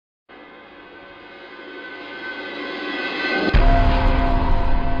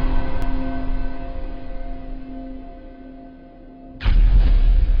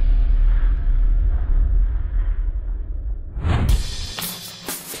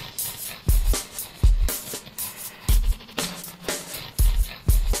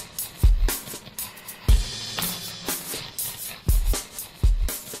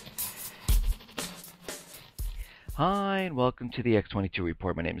and welcome to the X22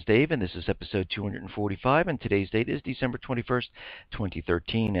 Report. My name is Dave, and this is episode 245, and today's date is December 21st,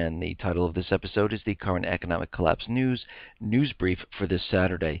 2013, and the title of this episode is the Current Economic Collapse News Brief for this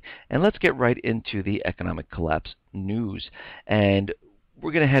Saturday. And let's get right into the economic collapse news. And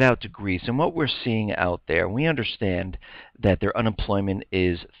we're going to head out to Greece, and what we're seeing out there, we understand that their unemployment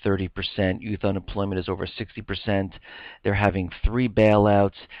is 30%, youth unemployment is over 60%, they're having 3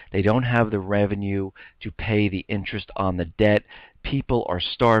 bailouts, they don't have the revenue to pay the interest on the debt, people are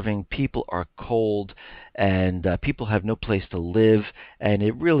starving, people are cold, and people have no place to live, and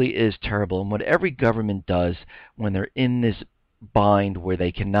it really is terrible. And what every government does when they're in this bind where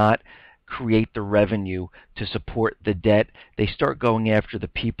they cannot create the revenue to support the debt, they start going after the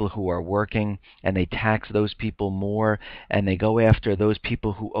people who are working, and they tax those people more, and they go after those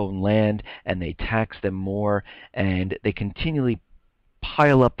people who own land, and they tax them more, and they continually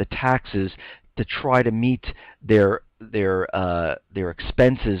pile up the taxes to try to meet their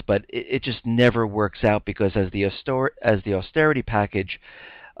expenses, but it just never works out, because as the austerity package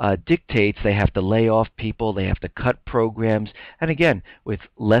dictates, they have to lay off people, they have to cut programs, and again, with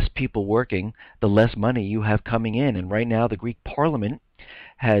less people working, the less money you have coming in. And right now the Greek parliament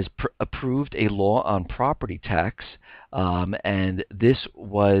has approved a law on property tax, and this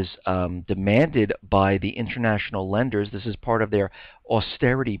was demanded by the international lenders. This is part of their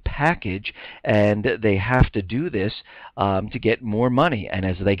austerity package, and they have to do this to get more money. And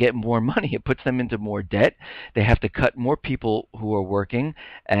as they get more money, it puts them into more debt. They have to cut more people who are working,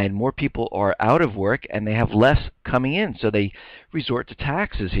 and more people are out of work, and they have less coming in. So they resort to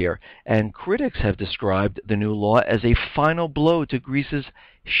taxes here. And critics have described the new law as a final blow to Greece's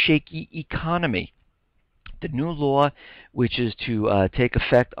shaky economy. The new law, which is to take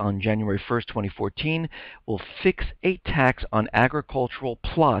effect on January 1st, 2014, will fix a tax on agricultural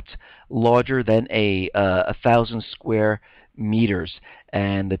plots larger than 1,000 square meters.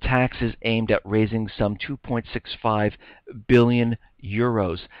 And the tax is aimed at raising some 2.65 billion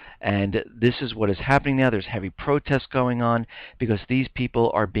euros. And this is what is happening now. There's heavy protests going on because these people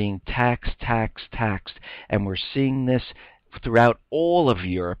are being taxed. And we're seeing this throughout all of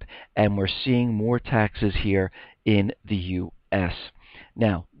Europe, and we're seeing more taxes here in the U.S.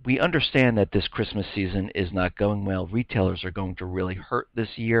 Now, we understand that this Christmas season is not going well. Retailers are going to really hurt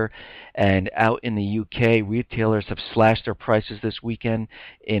this year, and out in the U.K., retailers have slashed their prices this weekend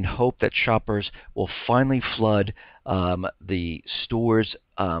in hope that shoppers will finally flood the stores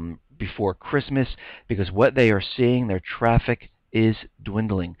before Christmas, because what they are seeing, their traffic is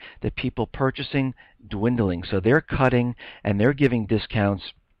dwindling. The people purchasing, dwindling. So they're cutting, and they're giving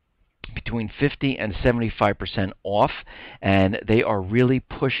discounts between 50 and 75% off, and they are really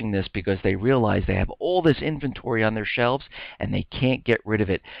pushing this because they realize they have all this inventory on their shelves and they can't get rid of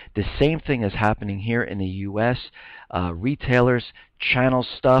it. The same thing is happening here in the U.S. Retailers, channel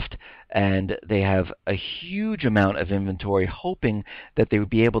stuffed, and they have a huge amount of inventory, hoping that they would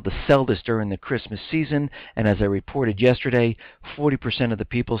be able to sell this during the Christmas season. And as I reported yesterday, 40% of the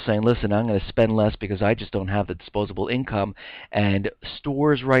people saying, listen, I'm going to spend less because I just don't have the disposable income. And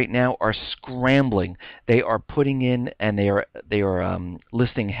stores right now are scrambling. They are putting in, and they are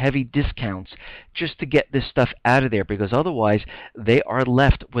listing heavy discounts just to get this stuff out of there, because otherwise they are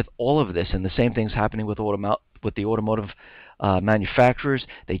left with all of this. And the same thing's happening with the automotive manufacturers.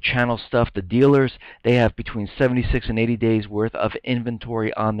 They channel stuff. The dealers, they have between 76 and 80 days worth of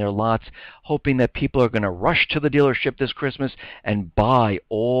inventory on their lots, hoping that people are going to rush to the dealership this Christmas and buy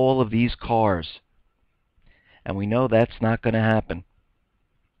all of these cars. And we know that's not going to happen.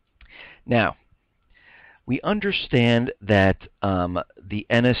 Now, we understand that the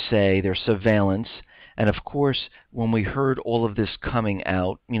NSA, their surveillance, and of course, when we heard all of this coming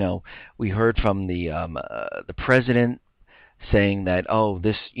out, we heard from the president saying that,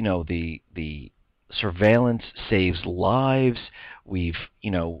 the surveillance saves lives. We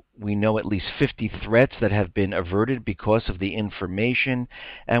know at least 50 threats that have been averted because of the information,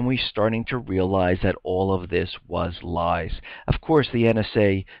 and we're starting to realize that all of this was lies. Of course, the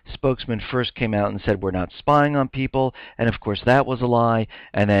NSA spokesman first came out and said we're not spying on people, and of course that was a lie,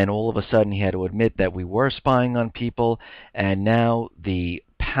 and then all of a sudden he had to admit that we were spying on people, and now the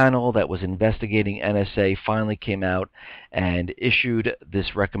panel that was investigating NSA finally came out and issued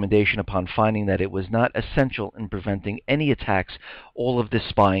this recommendation upon finding that it was not essential in preventing any attacks. All of this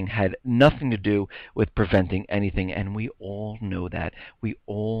spying had nothing to do with preventing anything, and we all know that. We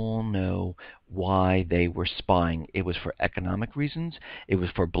all know why they were spying. It was for economic reasons. It was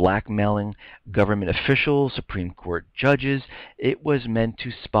for blackmailing government officials, Supreme Court judges. It was meant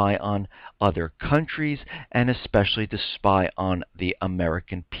to spy on other countries, and especially to spy on the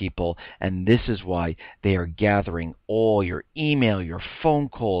American people. And this is why they are gathering all all your email, your phone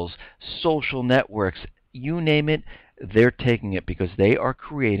calls, social networks, you name it, they're taking it because they are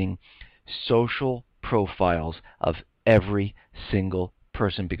creating social profiles of every single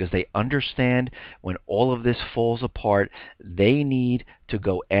person because they understand when all of this falls apart, they need to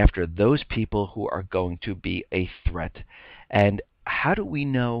go after those people who are going to be a threat. And how do we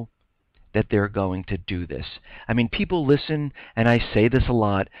know that they're going to do this? I mean, people listen, and I say this a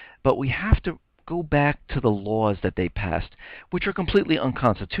lot, but we have to go back to the laws that they passed, which are completely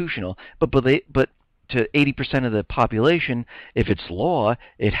unconstitutional, but to 80% of the population, if it's law,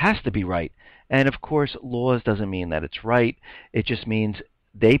 it has to be right. And of course, laws doesn't mean that it's right. It just means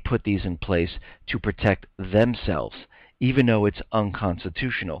they put these in place to protect themselves, even though it's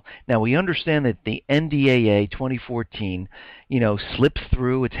unconstitutional. Now, we understand that the NDAA 2014, slips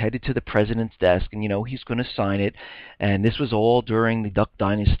through. It's headed to the president's desk, and, he's going to sign it. And this was all during the Duck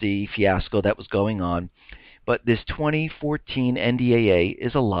Dynasty fiasco that was going on. But this 2014 NDAA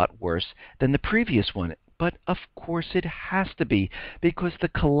is a lot worse than the previous one. But of course it has to be, because the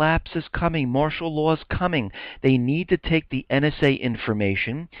collapse is coming. Martial law is coming. They need to take the NSA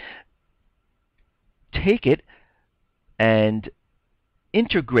information, take it, and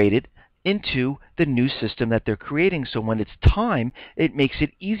integrate it into the new system that they're creating. So when it's time, it makes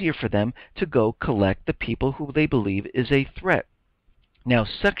it easier for them to go collect the people who they believe is a threat. Now,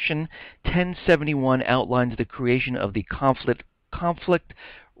 Section 1071 outlines the creation of the Conflict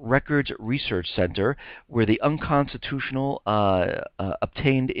Records Research Center, where the unconstitutional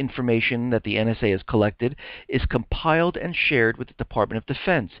obtained information that the NSA has collected is compiled and shared with the Department of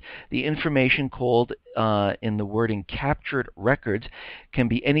Defense. The information, called in the wording captured records, can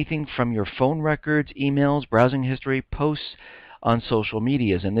be anything from your phone records, emails, browsing history, posts on social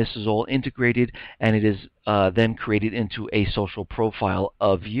medias, and this is all integrated, and it is then created into a social profile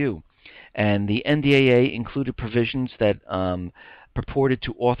of you. And the NDAA included provisions that purported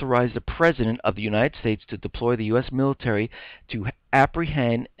to authorize the President of the United States to deploy the U.S. military to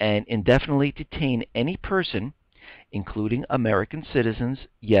apprehend and indefinitely detain any person, including American citizens,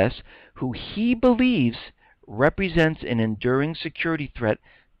 yes, who he believes represents an enduring security threat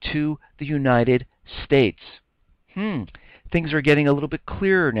to the United States. Things are getting a little bit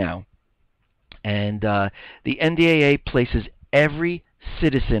clearer now. And the NDAA places every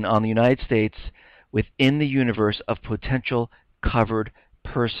citizen on the United States within the universe of potential covered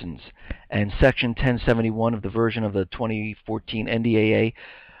persons. And Section 1071 of the version of the 2014 NDAA,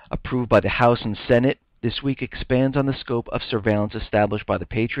 approved by the House and Senate this week, expands on the scope of surveillance established by the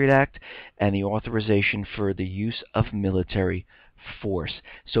Patriot Act and the authorization for the use of military force.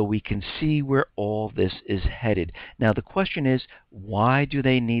 So we can see where all this is headed. Now the question is, why do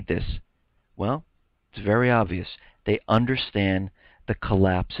they need this? Well, it's very obvious. They understand the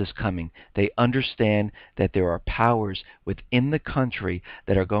collapse is coming. They understand that there are powers within the country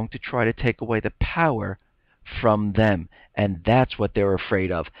that are going to try to take away the power from them, and that's what they're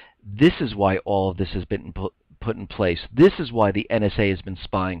afraid of. This is why all of this has been put in place. This is why the NSA has been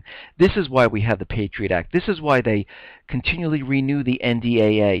spying. This is why we have the Patriot Act. This is why they continually renew the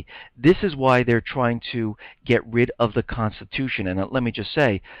NDAA. This is why they're trying to get rid of the Constitution. And let me just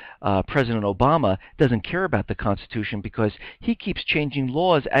say, President Obama doesn't care about the Constitution because he keeps changing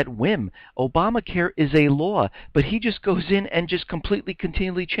laws at whim. Obamacare is a law, but he just goes in and just completely,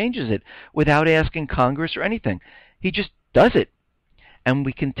 continually changes it without asking Congress or anything. He just does it. And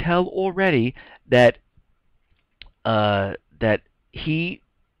we can tell already that that he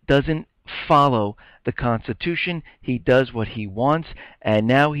doesn't follow the Constitution. He does what he wants, and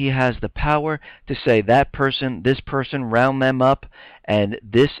now he has the power to say that person, this person, round them up, and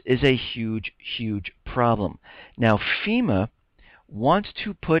this is a huge, huge problem. Now, FEMA wants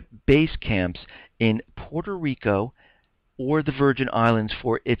to put base camps in Puerto Rico or the Virgin Islands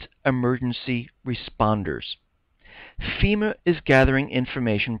for its emergency responders. FEMA is gathering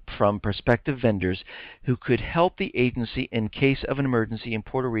information from prospective vendors who could help the agency in case of an emergency in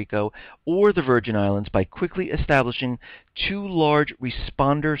Puerto Rico or the Virgin Islands by quickly establishing 2 large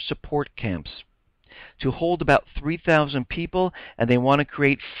responder support camps to hold about 3,000 people, and they want to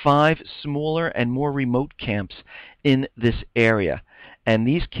create 5 smaller and more remote camps in this area. And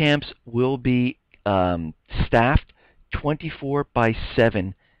these camps will be staffed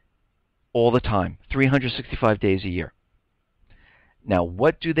 24/7 all the time, 365 days a year. Now,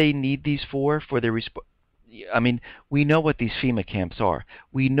 what do they need these for? For their I mean, we know what these FEMA camps are.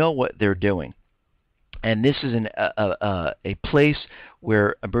 We know what they're doing. And this is a place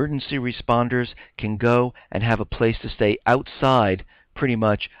where emergency responders can go and have a place to stay outside, pretty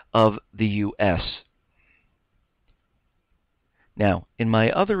much, of the U.S. Now, in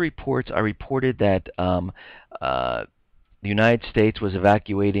my other reports, I reported that The United States was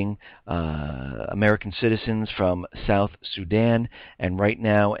evacuating American citizens from South Sudan, and right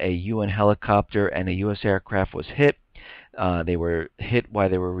now a UN helicopter and a U.S. aircraft was hit. They were hit while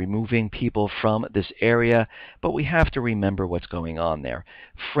they were removing people from this area, but we have to remember what's going on there.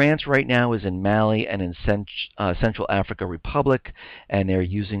 France right now is in Mali and in Central Africa Republic, and they're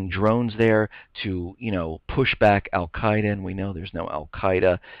using drones there to, push back Al-Qaeda, and we know there's no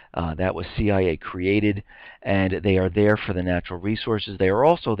Al-Qaeda. That was CIA created, and they are there for the natural resources. They are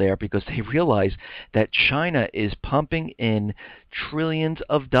also there because they realize that China is pumping in billions,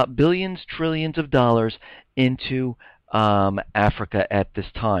 trillions of dollars into Africa at this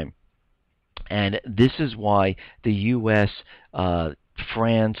time. And this is why the U.S.,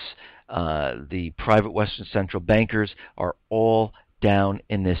 France, the private Western central bankers are all down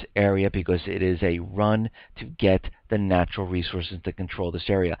in this area, because it is a run to get the natural resources to control this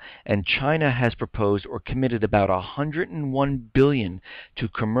area. And China has proposed or committed about $101 billion to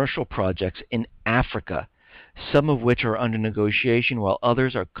commercial projects in Africa, some of which are under negotiation while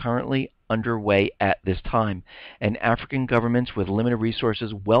others are currently underway at this time. And African governments with limited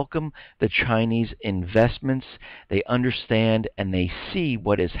resources welcome the Chinese investments. They understand and they see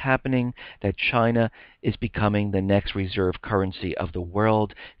what is happening, that China is becoming the next reserve currency of the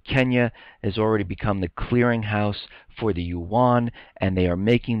world. Kenya has already become the clearinghouse for the yuan, and they are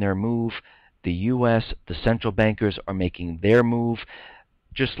making their move. The U.S., the central bankers, are making their move.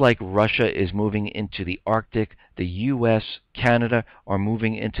 Just like Russia is moving into the Arctic, the U.S., Canada are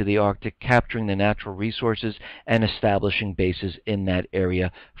moving into the Arctic, capturing the natural resources and establishing bases in that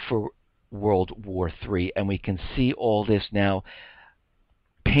area for World War III. And we can see all this now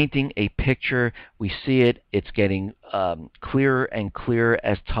painting a picture. We see it. It's getting clearer and clearer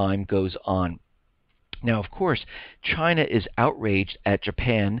as time goes on. Now, of course, China is outraged at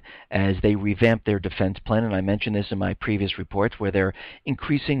Japan as they revamp their defense plan, and I mentioned this in my previous reports, where they're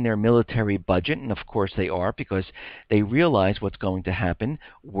increasing their military budget, and of course they are, because they realize what's going to happen,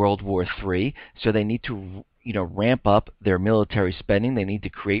 World War III, so they need to ramp up their military spending. They need to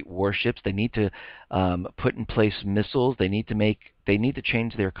create warships. They need to put in place missiles. They need to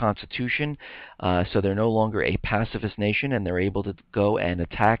change their constitution, so they're no longer a pacifist nation, and they're able to go and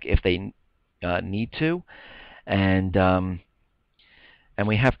attack if they need to. And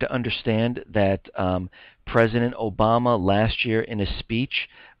we have to understand that President Obama last year in a speech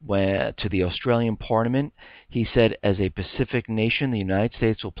to the Australian Parliament, he said, as a Pacific nation, the United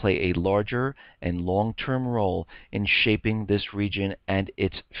States will play a larger and long-term role in shaping this region and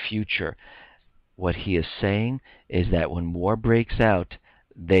its future. What he is saying is that when war breaks out,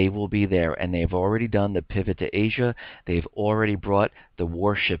 they will be there, and they've already done the pivot to Asia. They've already brought the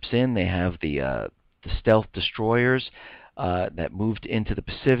warships in. They have the stealth destroyers that moved into the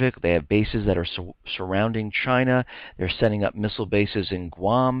Pacific. They have bases that are surrounding China. They're setting up missile bases in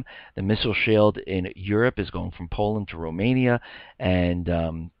Guam. The missile shield in Europe is going from Poland to Romania,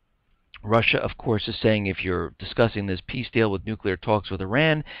 and Russia, of course, is saying if you're discussing this peace deal with nuclear talks with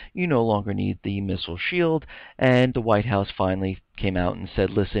Iran, you no longer need the missile shield. And the White House finally came out and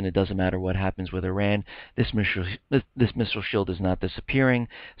said, listen, it doesn't matter what happens with Iran. This missile shield is not disappearing.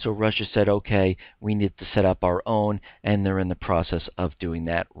 So Russia said, okay, we need to set up our own, and they're in the process of doing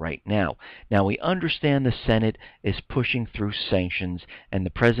that right now. Now, we understand the Senate is pushing through sanctions, and the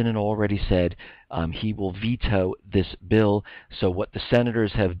president already said he will veto this bill. So what the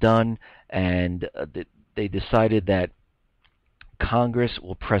senators have done, and they decided that Congress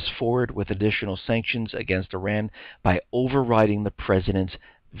will press forward with additional sanctions against Iran by overriding the president's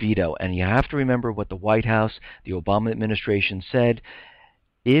veto. And you have to remember what the White House, the Obama administration said.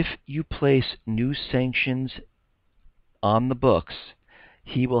 If you place new sanctions on the books,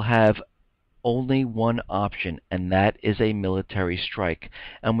 he will have only one option, and that is a military strike.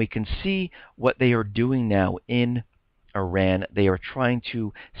 And we can see what they are doing now in Iran. They are trying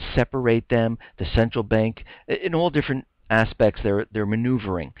to separate them, the central bank, in all different aspects. They're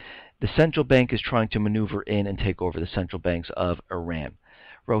maneuvering. The central bank is trying to maneuver in and take over the central banks of Iran.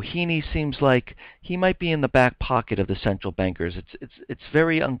 Rouhani seems like he might be in the back pocket of the central bankers. It's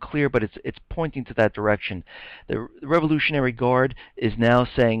very unclear, but it's pointing to that direction. The Revolutionary Guard is now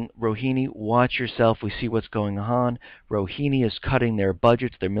saying, Rouhani, watch yourself. We see what's going on. Rouhani is cutting their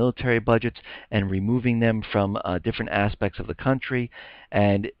budgets, their military budgets, and removing them from different aspects of the country.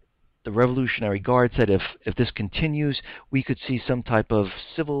 And the Revolutionary Guard said if this continues, we could see some type of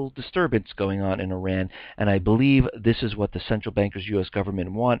civil disturbance going on in Iran. And I believe this is what the central bankers, U.S.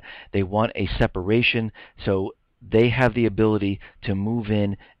 government want. They want a separation, so they have the ability to move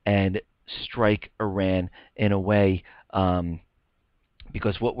in and strike Iran in a way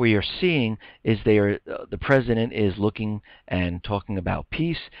Because what we are seeing is the president is looking and talking about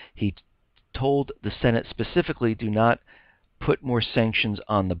peace. He told the Senate specifically, do not put more sanctions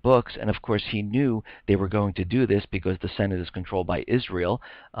on the books. And of course, he knew they were going to do this because the Senate is controlled by Israel,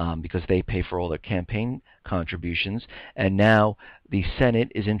 because they pay for all their campaign contributions. And now the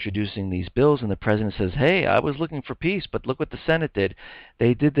Senate is introducing these bills, and the president says, hey, I was looking for peace, but look what the Senate did.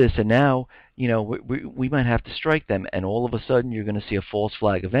 They did this, and now we might have to strike them. And all of a sudden, you're going to see a false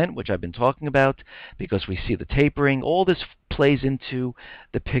flag event, which I've been talking about, because we see the tapering. All this plays into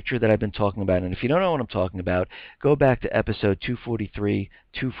the picture that I've been talking about. And if you don't know what I'm talking about, go back to episode 243,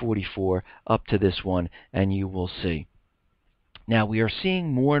 244, up to this one, and you will see. Now, we are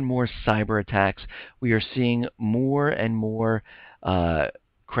seeing more and more cyber attacks. We are seeing more and more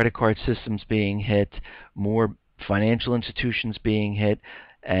credit card systems being hit, more financial institutions being hit.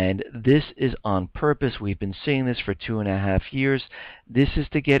 And this is on purpose. We've been seeing this for 2.5 years. This is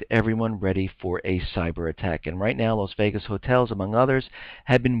to get everyone ready for a cyber attack. And right now, Las Vegas hotels, among others,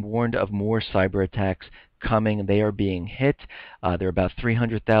 have been warned of more cyber attacks coming. They are being hit. There are about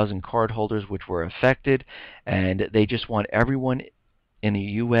 300,000 cardholders which were affected, and they just want everyone in the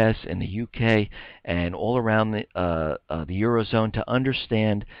U.S., in the U.K., and all around the Eurozone to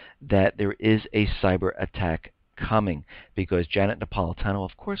understand that there is a cyber attack coming, because Janet Napolitano,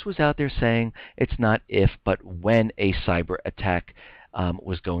 of course, was out there saying it's not if, but when a cyber attack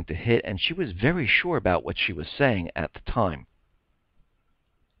was going to hit, and she was very sure about what she was saying at the time.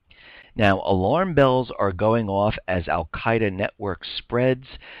 Now, alarm bells are going off as Al-Qaeda network spreads.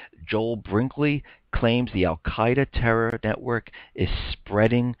 Joel Brinkley claims the Al-Qaeda terror network is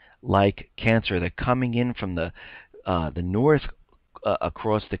spreading like cancer. They're coming in from the north,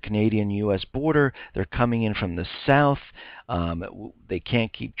 across the Canadian-U.S. border. They're coming in from the south. They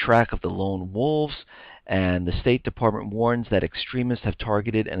can't keep track of the lone wolves. And the State Department warns that extremists have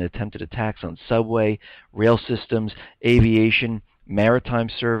targeted and attempted attacks on subway, rail systems, aviation, maritime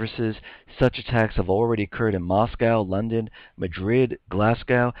services. Such attacks have already occurred in Moscow, London, Madrid,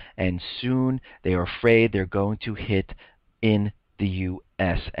 Glasgow, and soon they are afraid they're going to hit in the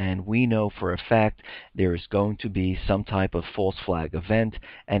U.S. And we know for a fact there is going to be some type of false flag event,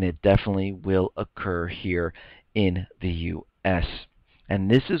 and it definitely will occur here in the U.S. And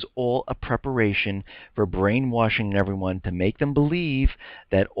this is all a preparation for brainwashing everyone to make them believe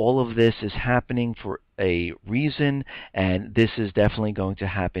that all of this is happening for a reason, and this is definitely going to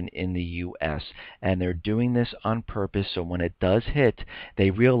happen in the U.S. And they're doing this on purpose, so when it does hit,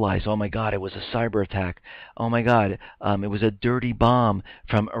 they realize, oh my God, it was a cyber attack. Oh my God, it was a dirty bomb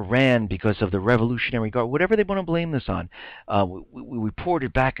from Iran because of the Revolutionary Guard. Whatever they want to blame this on. We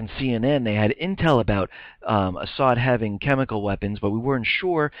reported back in CNN they had intel about Assad having chemical weapons, but we weren't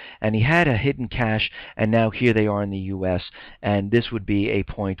sure, and he had a hidden cache, and now here they are in the U.S., and this would be a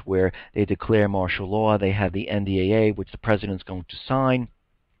point where they declare martial law. They have the NDAA, which the president's going to sign.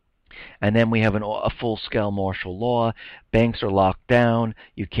 And then we have a full-scale martial law. Banks are locked down.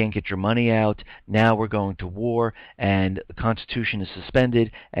 You can't get your money out. Now we're going to war, and the Constitution is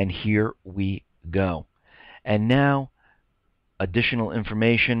suspended, and here we go. And now, additional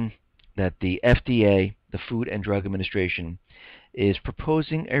information that the FDA, the Food and Drug Administration, is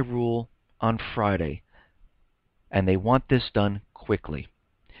proposing a rule on Friday, and they want this done quickly.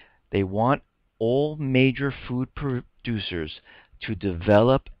 They want all major food producers to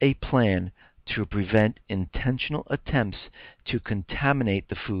develop a plan to prevent intentional attempts to contaminate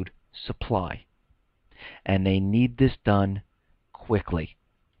the food supply. And they need this done quickly.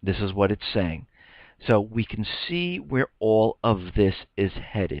 This is what it's saying. So we can see where all of this is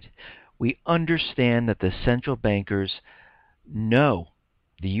headed. We understand that the central bankers know,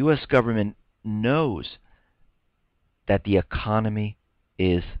 the U.S. government knows that the economy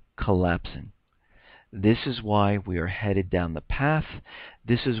is collapsing. This is why we are headed down the path.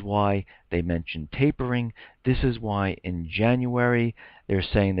 This is why they mentioned tapering. This is why in January they're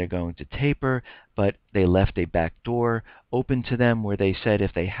saying they're going to taper, but they left a back door open to them where they said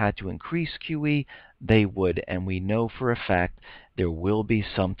if they had to increase QE, they would. And we know for a fact there will be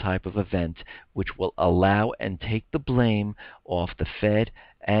some type of event which will allow and take the blame off the Fed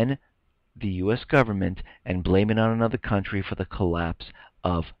and the U.S. government and blame it on another country for the collapse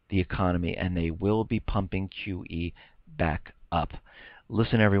of the economy, and they will be pumping QE back up.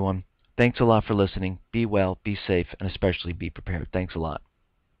 Listen, everyone, thanks a lot for listening. Be well, be safe, and especially be prepared. Thanks a lot.